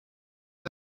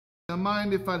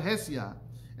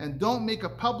And don't make a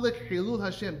public Hilul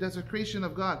Hashem, desecration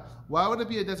of God. Why would it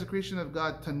be a desecration of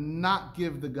God to not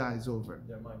give the guys over?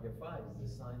 Their Magafah is the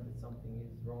sign that something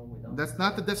is wrong with them. That's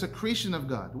not the desecration of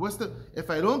God. If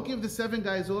I don't give the 7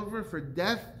 guys over for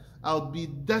death, I'll be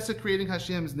desecrating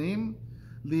Hashem's name.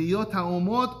 Liyot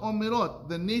ha'umot omerot.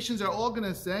 The nations are all going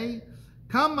to say,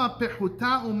 Kama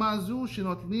pehuta umazu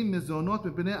shenotlim mezonot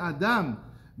b'bnei adam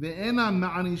ve'ena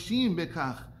ma'anishim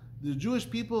bekach. The Jewish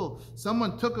people,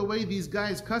 someone took away these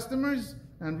guys' customers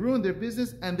and ruined their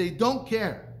business, and they don't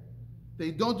care. They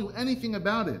don't do anything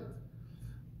about it.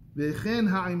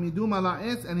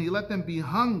 And he let them be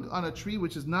hung on a tree,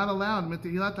 which is not allowed, because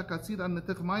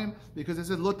it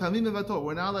says,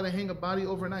 we're not allowed to hang a body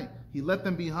overnight. He let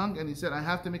them be hung, and he said, I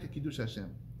have to make a Kiddush Hashem.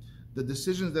 The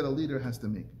decisions that a leader has to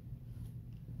make.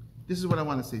 This is what I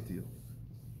want to say to you.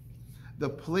 The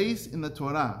place in the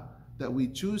Torah that we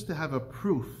choose to have a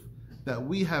proof that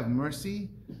we have mercy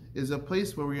is a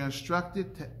place where we are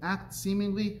instructed to act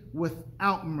seemingly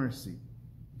without mercy.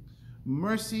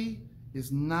 Mercy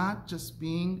is not just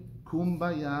being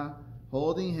kumbaya,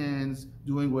 holding hands,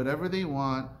 doing whatever they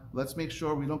want. Let's make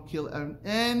sure we don't kill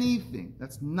anything.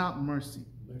 That's not mercy.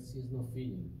 Mercy is no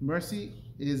feeling. Mercy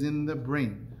is in the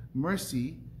brain.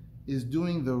 Mercy is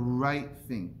doing the right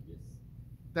thing. Yes.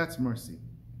 That's mercy.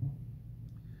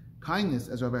 Kindness,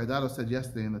 as Rabbi Adado said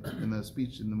yesterday in the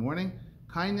speech in the morning,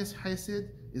 kindness, chesed,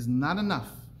 is not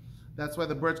enough. That's why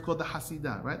the bird's called the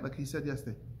hasidah, right? Like he said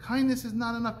yesterday. Kindness is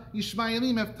not enough.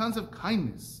 Yishmaelim have tons of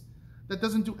kindness. That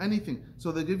doesn't do anything.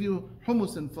 So they give you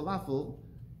hummus and falafel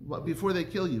before they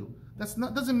kill you.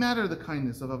 Doesn't matter the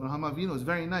kindness of Abraham Avinu. It's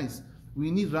very nice. We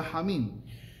need rahamim.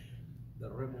 The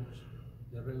rebel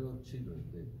children,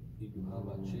 if you have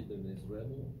a children that's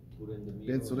rebel, put in the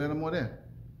mirror.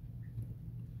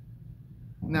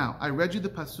 Now, I read you the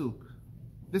pasuk.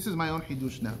 This is my own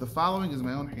hidush now. The following is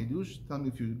my own hidush. Tell me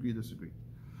if you agree or disagree.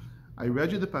 I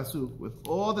read you the pasuk with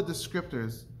all the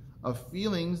descriptors of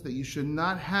feelings that you should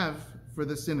not have for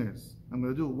the sinners. I'm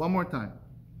going to do it one more time.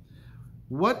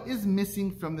 What is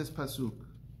missing from this pasuk?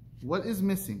 What is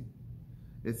missing?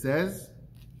 It says,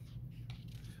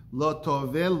 Lo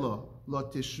tovelo,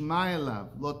 lo tishma elav,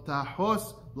 lo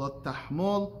tahos, lo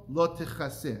tahmol, lo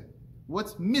techaseh.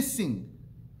 What's missing?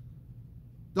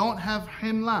 Don't have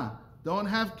himla. Don't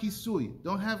have kisui.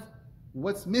 Don't have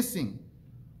what's missing.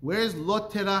 Where's lo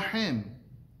terahim?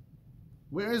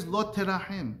 Where is lo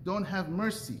terahim? Don't have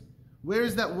mercy. Where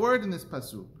is that word in this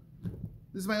pasuk?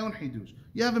 This is my own hidush.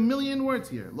 You have a million words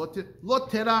here. Lo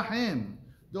terahim.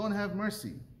 Don't have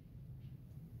mercy.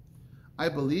 I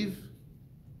believe,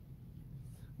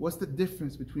 what's the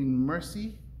difference between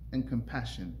mercy and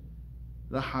compassion?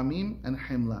 Rahamim and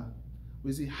himla.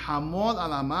 We see hamol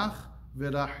alamach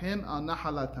v'rahim al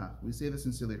nahalatach. We say this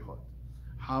in Silichot.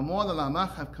 Hamol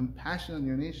alamach, have compassion on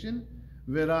your nation.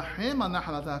 V'rahim al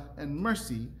nahalatach, and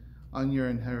mercy on your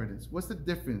inheritance. What's the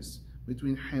difference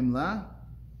between himla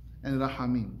and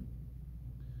rahamim?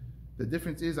 The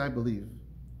difference is, I believe,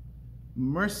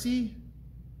 mercy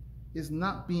is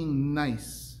not being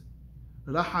nice.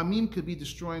 Rahamim could be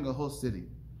destroying a whole city.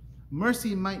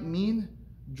 Mercy might mean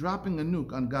dropping a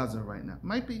nuke on Gaza right now.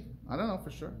 Might be. I don't know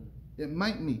for sure. It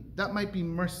might mean. That might be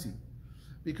mercy.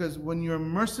 Because when you're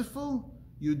merciful,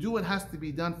 you do what has to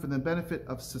be done for the benefit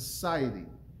of society.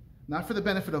 Not for the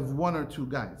benefit of 1 or 2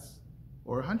 guys.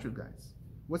 Or 100 guys.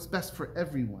 What's best for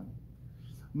everyone.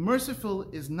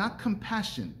 Merciful is not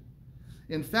compassion.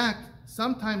 In fact,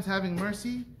 sometimes having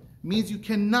mercy means you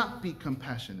cannot be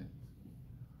compassionate.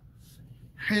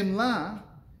 Himla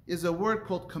is a word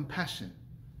called compassion.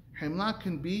 Himla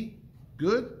can be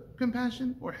good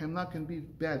compassion, or himla can be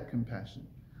bad compassion.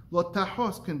 Lo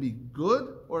tahos can be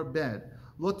good or bad.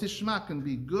 Lo tishma can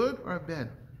be good or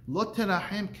bad. Lo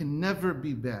terahim can never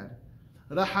be bad.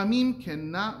 Rahamim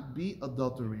cannot be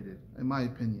adulterated, in my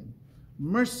opinion.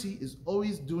 Mercy is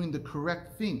always doing the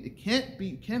correct thing. It can't be,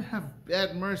 you can't have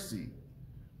bad mercy.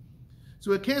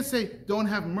 So it can't say, don't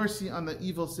have mercy on the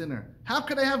evil sinner. How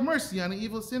could I have mercy on an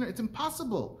evil sinner? It's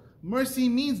impossible. Mercy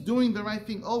means doing the right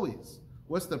thing always.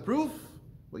 What's the proof?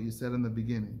 What you said in the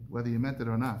beginning, whether you meant it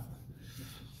or not.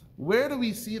 Where do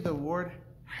we see the word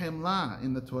himla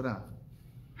in the Torah?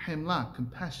 Himla,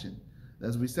 compassion.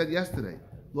 As we said yesterday,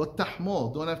 lo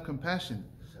tahmol, don't have compassion.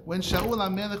 When Shaul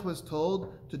HaMelech was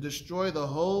told to destroy the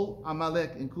whole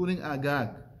Amalek, including Agag.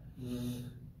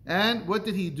 And what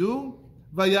did he do?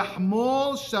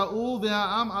 Vayahmol Shaul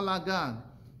ve'a'am al Agag.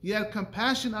 He had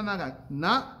compassion on Agag,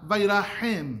 not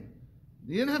vayrahim.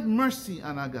 He didn't have mercy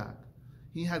on Agag.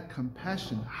 He had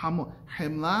compassion.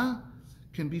 Himla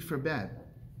can be for bad.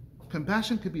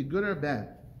 Compassion could be good or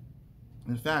bad.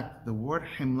 In fact, the word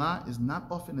himla is not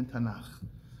often in Tanakh.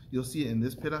 You'll see it in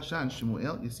this Pirasha and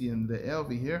Shemuel. You see it in the air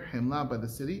over here, himla by the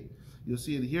city. You'll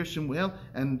see it here, Shemuel.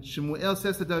 And Shemuel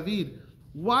says to David,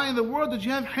 why in the world did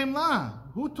you have himla?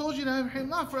 Who told you to have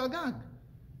himla for Agag?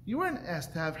 You weren't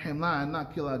asked to have himla and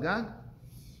not kill Agag.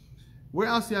 Where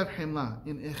else do you have himla?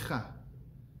 In Echa.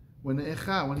 When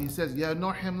he says, Ya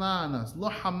no himla anas, lo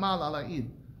hamal ala'id.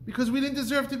 Because we didn't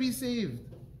deserve to be saved.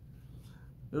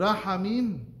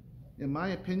 Rahamim, in my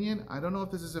opinion, I don't know if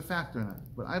this is a fact or not,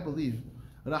 but I believe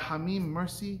Rahamim,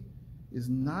 mercy, is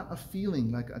not a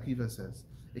feeling like Akiva says.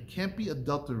 It can't be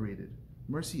adulterated.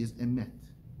 Mercy is emet.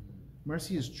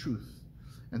 Mercy is truth.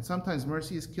 And sometimes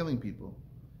mercy is killing people.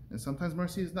 And sometimes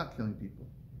mercy is not killing people.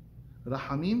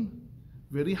 Rahamim,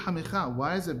 v'rihamecha.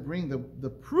 Why does it bring the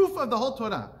proof of the whole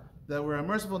Torah that we're a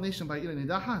merciful nation by Ila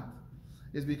Nidahat?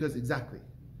 Is because exactly.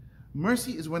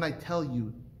 Mercy is when I tell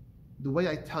you the way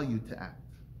I tell you to act.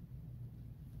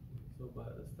 So by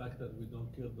the fact that we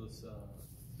don't kill those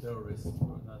terrorists,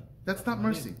 that's not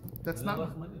mercy. That's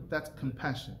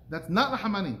compassion. That's not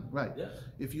Rahamani, right? Yeah.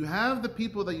 If you have the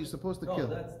people that you're supposed to kill,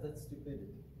 that's stupidity.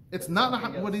 It's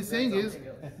not what he's saying is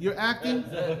you're acting.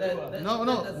 No,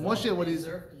 Moshe.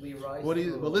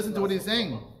 Listen to what he's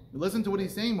saying. Listen to what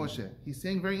he's saying, Moshe. He's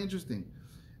saying very interesting.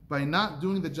 By not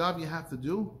doing the job you have to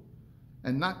do,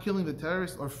 and not killing the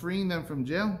terrorists or freeing them from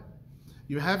jail,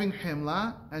 you're having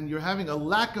himla and you're having a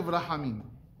lack of rahamim.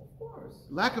 Of course.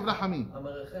 Lack of rahamim.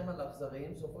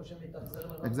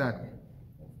 Exactly.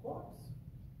 Of course.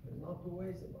 There's no two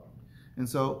ways about it. And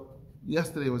so,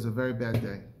 yesterday was a very bad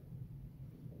day.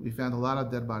 We found a lot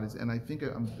of dead bodies, and I've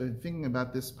been thinking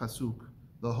about this pasuk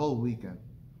the whole weekend.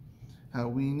 How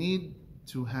we need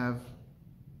to have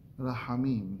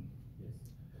rahamim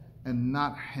and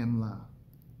not himla.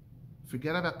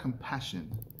 Forget about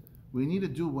compassion. We need to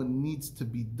do what needs to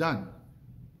be done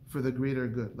for the greater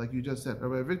good. Like you just said,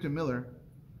 Rabbi Victor Miller,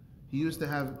 he used to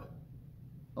have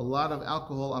a lot of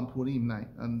alcohol on Purim night.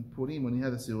 On Purim, when he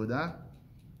had a seudah,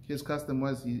 his custom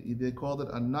was, they called it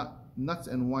a nuts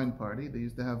and wine party. They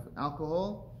used to have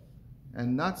alcohol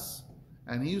and nuts,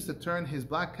 and he used to turn his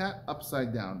black cat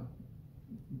upside down.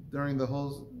 During the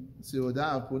whole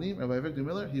seudah of Purim, Rabbi Victor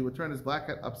Miller, he would turn his black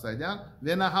cat upside down,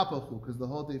 because the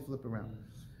whole day flip around.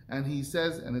 And he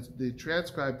says, and they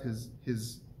transcribed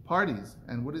his parties,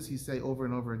 and what does he say over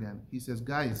and over again? He says,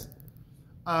 guys,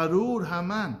 Arur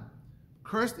Haman,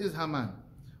 cursed is Haman.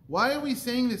 Why are we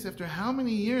saying this after how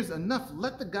many years? Enough,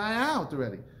 let the guy out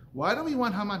already. Why do we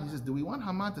want Haman? He says, do we want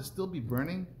Haman to still be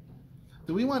burning?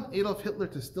 Do we want Adolf Hitler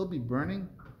to still be burning?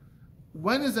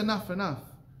 When is enough enough?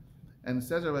 And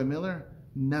says Rabbi Miller,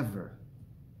 never.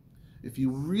 If you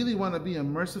really want to be a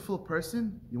merciful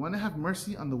person, you want to have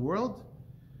mercy on the world,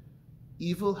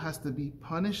 evil has to be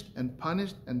punished and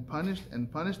punished and punished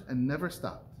and punished and never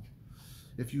stopped.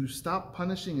 If you stop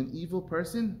punishing an evil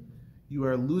person, you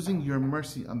are losing your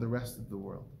mercy on the rest of the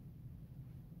world.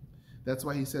 That's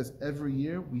why he says every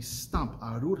year we stomp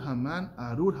Arur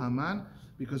Haman,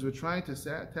 because we're trying to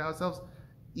say to ourselves,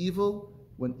 evil,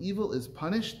 when evil is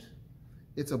punished,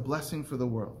 it's a blessing for the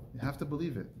world. You have to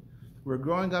believe it. We're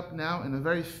growing up now in a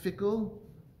very fickle,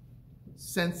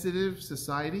 sensitive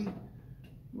society.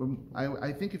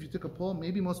 I think if you took a poll,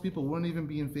 maybe most people wouldn't even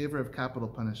be in favor of capital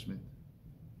punishment.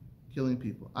 Killing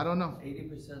people. I don't know.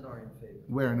 80% are in favor.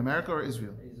 Where, in America or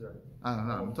Israel? Israel. I don't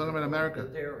know. I'm talking about America.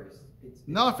 The terrorists.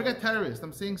 No, forget terrorists.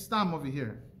 I'm saying Stam over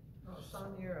here. No,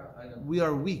 Stam here, I don't know. We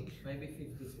are weak. Maybe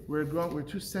 50-50. We're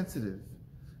too sensitive.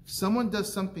 If someone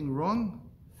does something wrong,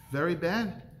 very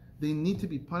bad, they need to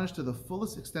be punished to the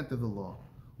fullest extent of the law.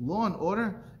 Law and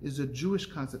order is a Jewish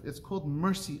concept. It's called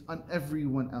mercy on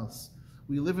everyone else.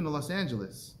 We live in Los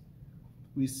Angeles.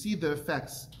 We see the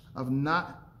effects of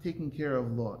not taking care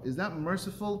of law. Is that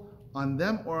merciful on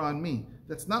them or on me?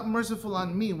 That's not merciful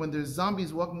on me when there's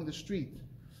zombies walking the street.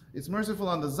 It's merciful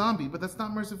on the zombie, but that's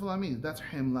not merciful on me. That's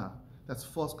himla. That's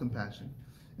false compassion.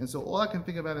 And so all I can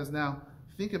think about is now,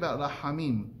 think about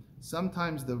rahamim.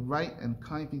 Sometimes the right and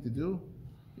kind thing to do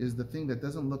is the thing that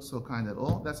doesn't look so kind at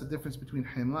all. That's the difference between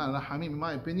himla and rahamim, in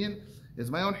my opinion. It's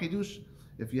my own hidush.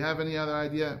 If you have any other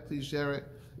idea, please share it.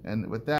 And with that,